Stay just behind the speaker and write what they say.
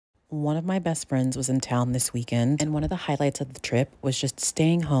One of my best friends was in town this weekend, and one of the highlights of the trip was just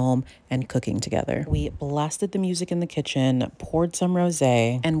staying home and cooking together. We blasted the music in the kitchen, poured some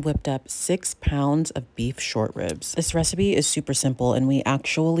rosé, and whipped up 6 pounds of beef short ribs. This recipe is super simple, and we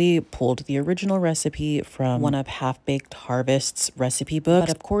actually pulled the original recipe from one of Half Baked Harvest's recipe books,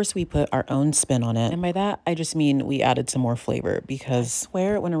 but of course we put our own spin on it. And by that, I just mean we added some more flavor, because I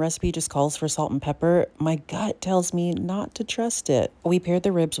swear when a recipe just calls for salt and pepper, my gut tells me not to trust it. We paired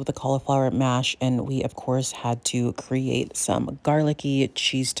the ribs with a cauliflower mash, and we of course had to create some garlicky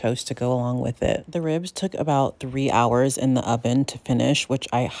cheese toast to go along with it. The ribs took about 3 hours in the oven to finish, which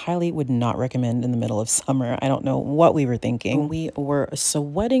I highly would not recommend in the middle of summer. I don't know what we were thinking. We were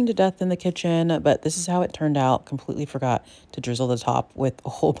sweating to death in the kitchen, but this is how it turned out. Completely forgot to drizzle the top with a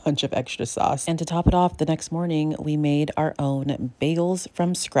whole bunch of extra sauce. And to top it off, the next morning we made our own bagels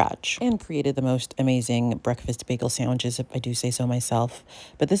from scratch and created the most amazing breakfast bagel sandwiches, if I do say so myself.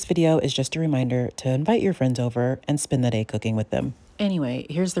 But this video is just a reminder to invite your friends over and spend the day cooking with them. Anyway,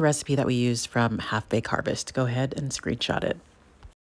 here's the recipe that we used from Half Baked Harvest. Go ahead and screenshot it.